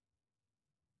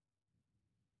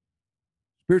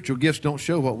 Spiritual gifts don't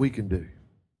show what we can do.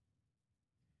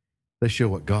 They show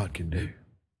what God can do.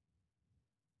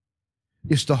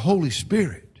 It's the Holy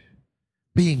Spirit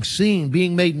being seen,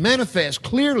 being made manifest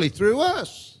clearly through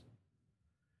us.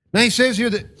 Now he says here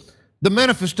that the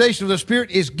manifestation of the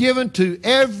Spirit is given to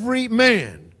every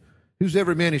man. Who's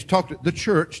every man? He's talking to the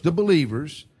church, the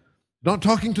believers. Not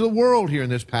talking to the world here in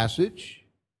this passage.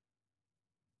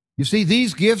 You see,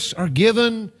 these gifts are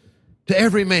given to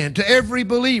every man, to every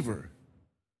believer.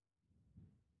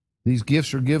 These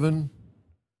gifts are given,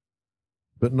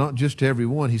 but not just to every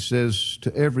one. He says,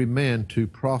 to every man to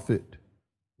profit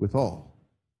withal.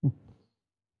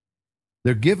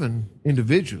 They're given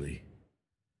individually,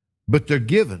 but they're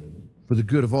given for the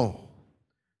good of all.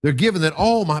 They're given that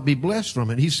all might be blessed from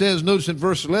it. He says, notice in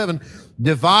verse 11,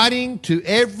 dividing to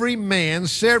every man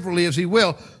severally as he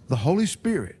will. The Holy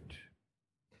Spirit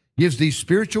gives these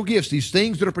spiritual gifts, these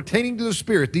things that are pertaining to the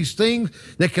Spirit, these things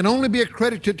that can only be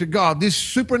accredited to God, these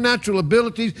supernatural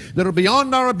abilities that are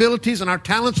beyond our abilities and our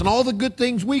talents and all the good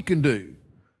things we can do.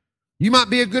 You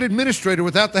might be a good administrator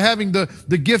without having the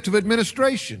gift of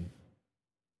administration.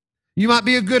 You might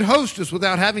be a good hostess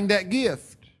without having that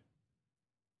gift.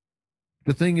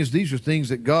 The thing is, these are things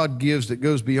that God gives that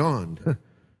goes beyond.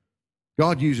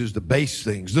 God uses the base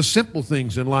things, the simple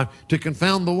things in life to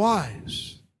confound the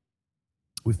wise.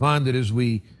 We find that as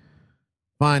we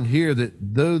find here that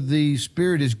though the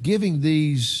Spirit is giving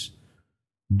these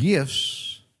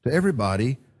gifts to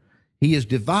everybody, He is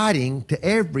dividing to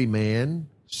every man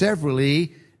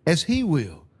severally as He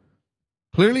will.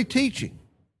 Clearly teaching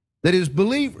that as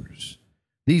believers,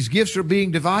 these gifts are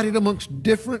being divided amongst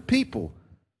different people.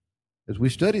 As we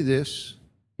study this,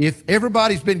 if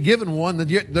everybody's been given one,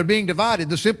 then they're being divided.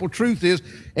 The simple truth is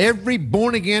every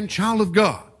born-again child of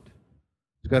God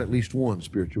has got at least one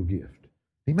spiritual gift.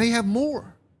 He may have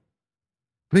more.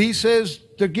 But he says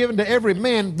they're given to every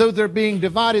man, though they're being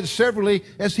divided severally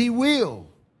as he will.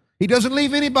 He doesn't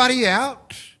leave anybody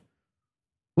out.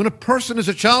 When a person is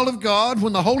a child of God,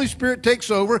 when the Holy Spirit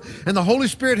takes over and the Holy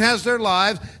Spirit has their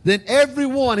lives, then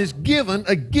everyone is given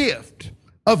a gift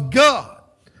of God.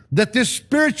 That this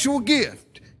spiritual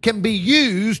gift can be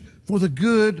used for the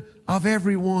good of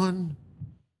everyone.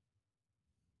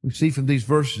 We see from these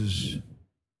verses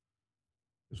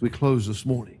as we close this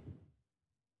morning,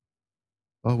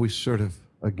 oh, we serve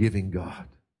a giving God.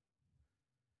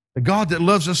 A God that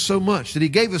loves us so much, that He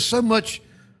gave us so much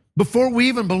before we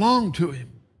even belonged to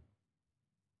Him.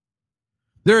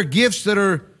 There are gifts that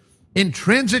are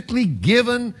intrinsically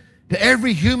given to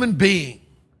every human being,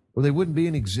 or they wouldn't be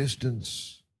in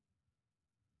existence.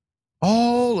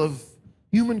 All of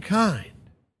humankind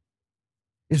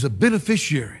is a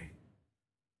beneficiary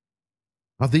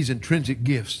of these intrinsic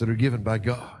gifts that are given by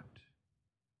God.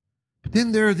 But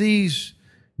then there are these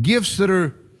gifts that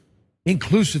are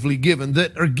inclusively given,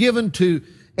 that are given to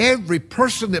every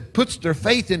person that puts their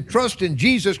faith and trust in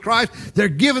Jesus Christ. They're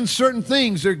given certain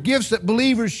things. They're gifts that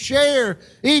believers share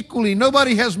equally.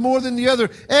 Nobody has more than the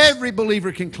other. Every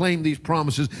believer can claim these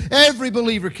promises. Every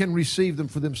believer can receive them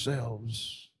for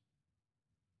themselves.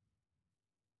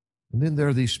 And then there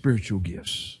are these spiritual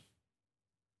gifts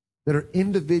that are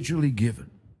individually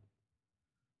given.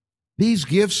 These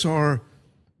gifts are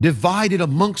divided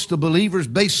amongst the believers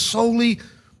based solely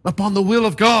upon the will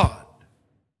of God,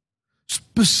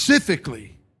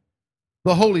 specifically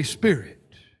the Holy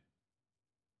Spirit.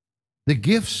 The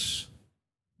gifts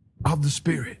of the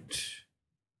Spirit.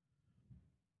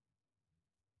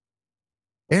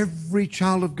 Every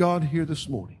child of God here this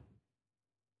morning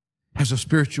has a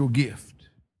spiritual gift.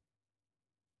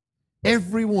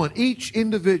 Everyone, each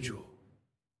individual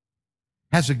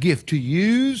has a gift to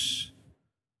use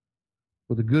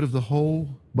for the good of the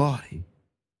whole body.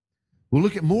 We'll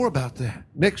look at more about that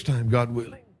next time, God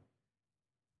willing.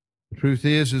 The truth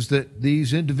is that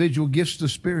these individual gifts of the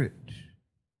Spirit,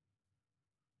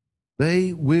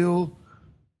 they will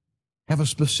have a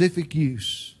specific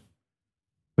use.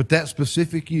 But that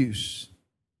specific use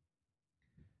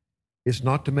is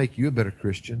not to make you a better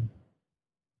Christian.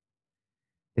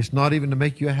 It's not even to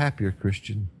make you a happier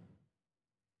Christian.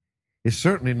 It's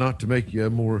certainly not to make you a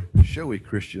more showy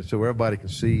Christian so everybody can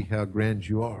see how grand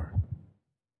you are.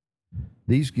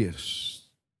 These gifts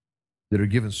that are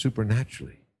given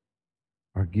supernaturally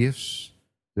are gifts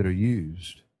that are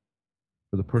used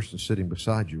for the person sitting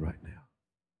beside you right now,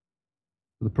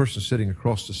 for the person sitting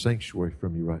across the sanctuary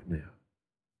from you right now.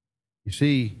 You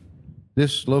see,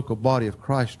 this local body of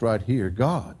Christ right here,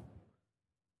 God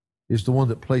is the one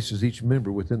that places each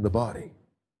member within the body.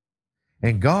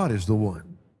 And God is the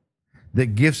one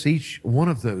that gifts each one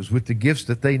of those with the gifts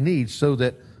that they need so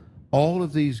that all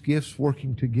of these gifts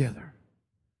working together,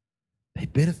 They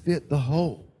benefit the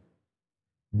whole.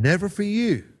 Never for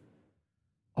you,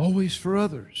 always for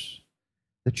others,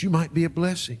 that you might be a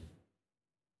blessing.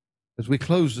 As we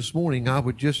close this morning, I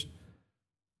would just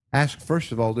ask,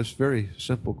 first of all, this very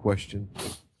simple question.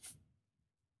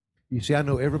 You see, I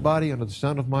know everybody under the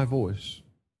sound of my voice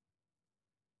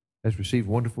has received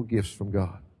wonderful gifts from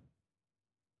God.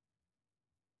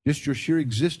 Just your sheer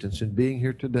existence in being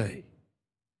here today,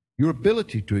 your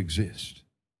ability to exist,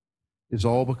 is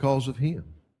all because of Him.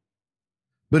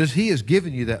 But as He has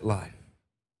given you that life,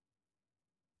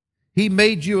 He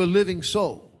made you a living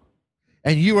soul,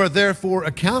 and you are therefore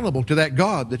accountable to that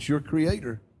God that's your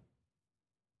Creator.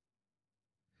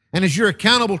 And as you're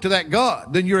accountable to that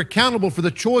God, then you're accountable for the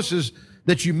choices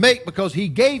that you make, because He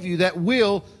gave you that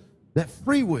will, that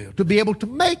free will, to be able to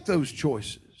make those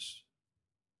choices.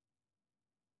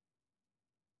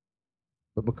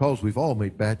 But because we've all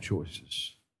made bad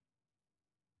choices,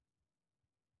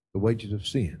 the wages of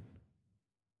sin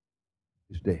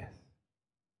is death.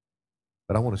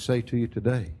 But I want to say to you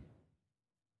today,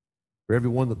 for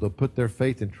everyone that they'll put their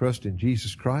faith and trust in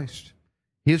Jesus Christ,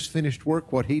 His finished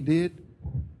work, what He did,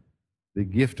 the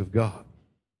gift of God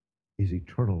is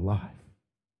eternal life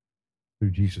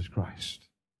through Jesus Christ.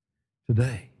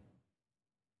 Today,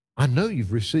 I know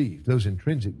you've received those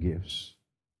intrinsic gifts.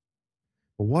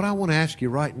 But what I want to ask you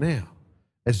right now,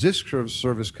 as this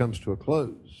service comes to a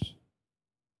close,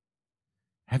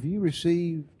 have you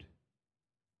received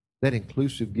that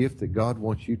inclusive gift that God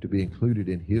wants you to be included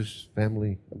in His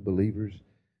family of believers,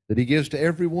 that He gives to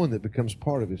everyone that becomes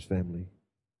part of His family?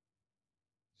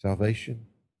 Salvation,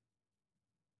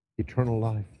 eternal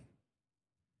life,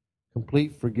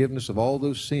 complete forgiveness of all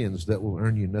those sins that will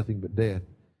earn you nothing but death.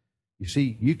 You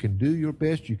see, you can do your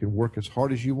best, you can work as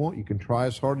hard as you want, you can try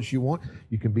as hard as you want,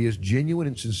 you can be as genuine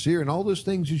and sincere and all those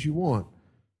things as you want,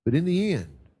 but in the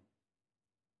end,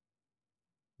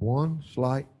 one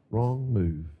slight wrong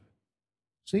move,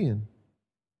 sin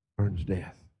earns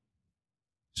death.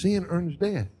 Sin earns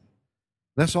death.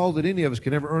 That's all that any of us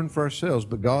can ever earn for ourselves,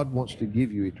 but God wants to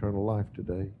give you eternal life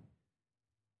today.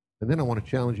 And then I want to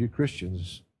challenge you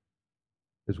Christians,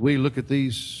 as we look at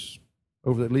these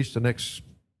over at least the next,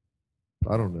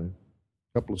 I don't know,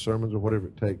 couple of sermons or whatever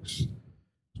it takes,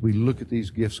 as we look at these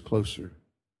gifts closer,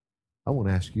 I want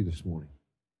to ask you this morning,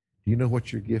 do you know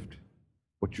what your gift,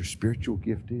 what your spiritual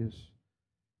gift is?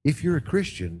 If you're a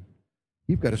Christian,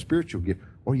 you've got a spiritual gift.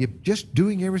 Or you're just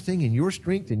doing everything in your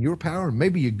strength and your power, and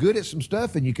maybe you're good at some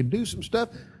stuff and you can do some stuff,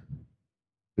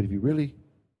 but if you really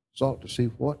sought to see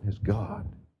what has God,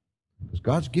 because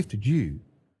God's gifted you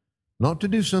not to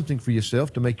do something for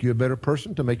yourself to make you a better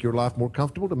person, to make your life more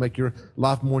comfortable, to make your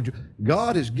life more enjoyable.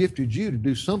 God has gifted you to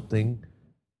do something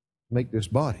to make this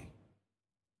body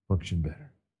function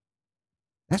better.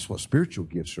 That's what spiritual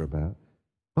gifts are about.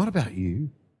 Not about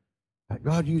you, about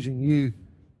God using you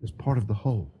as part of the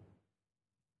whole.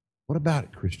 What about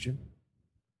it, Christian?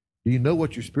 Do you know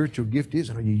what your spiritual gift is,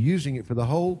 and are you using it for the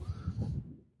whole?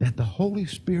 That the Holy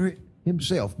Spirit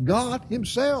Himself, God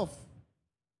Himself,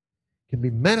 can be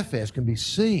manifest, can be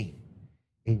seen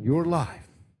in your life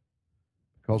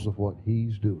because of what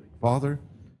He's doing. Father,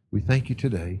 we thank You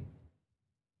today.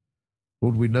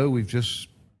 Lord, we know we've just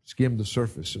skimmed the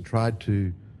surface and tried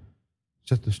to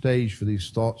set the stage for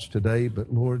these thoughts today,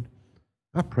 but Lord,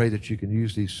 I pray that You can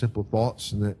use these simple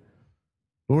thoughts, and that,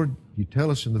 Lord, You tell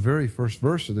us in the very first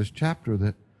verse of this chapter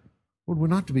that, Lord, we're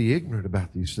not to be ignorant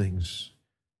about these things.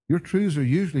 Your truths are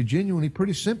usually genuinely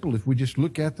pretty simple if we just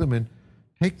look at them and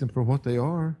take them for what they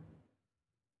are.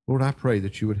 Lord, I pray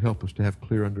that You would help us to have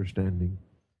clear understanding.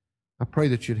 I pray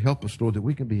that You'd help us, Lord, that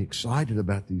we can be excited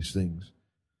about these things.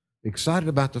 Excited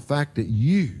about the fact that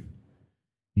You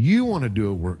want to do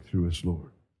a work through us,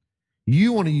 Lord.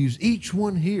 You want to use each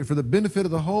one here for the benefit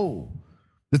of the whole.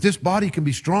 That this body can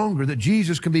be stronger, that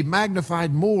Jesus can be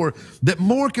magnified more, that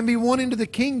more can be won into the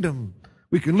kingdom.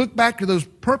 We can look back to those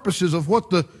purposes of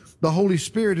what the Holy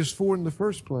Spirit is for in the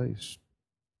first place.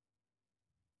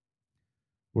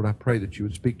 Lord, I pray that You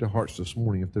would speak to hearts this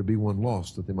morning. If there be one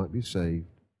lost, that they might be saved.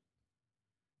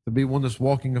 If there be one that's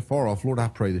walking afar off, Lord, I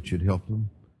pray that You'd help them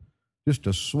just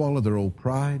to swallow their old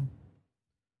pride,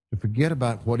 to forget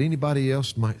about what anybody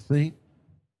else might think.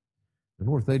 And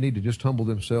Lord, if they need to just humble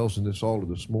themselves in this altar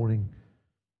this morning,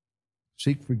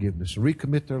 seek forgiveness and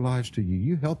recommit their lives to You.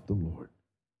 You help them, Lord.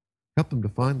 Help them to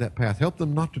find that path. Help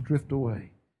them not to drift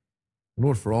away. And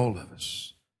Lord, for all of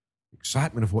us,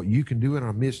 excitement of what You can do in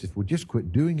our midst if we just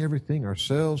quit doing everything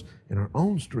ourselves in our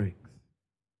own strength.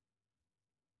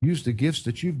 Use the gifts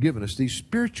that You've given us, these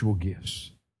spiritual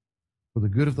gifts, for the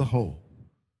good of the whole,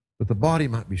 that the body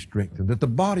might be strengthened, that the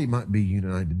body might be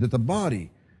united, that the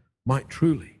body might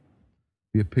truly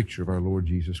be a picture of our Lord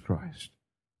Jesus Christ.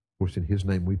 Of course, in His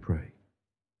name we pray.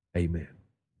 Amen.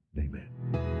 Amen.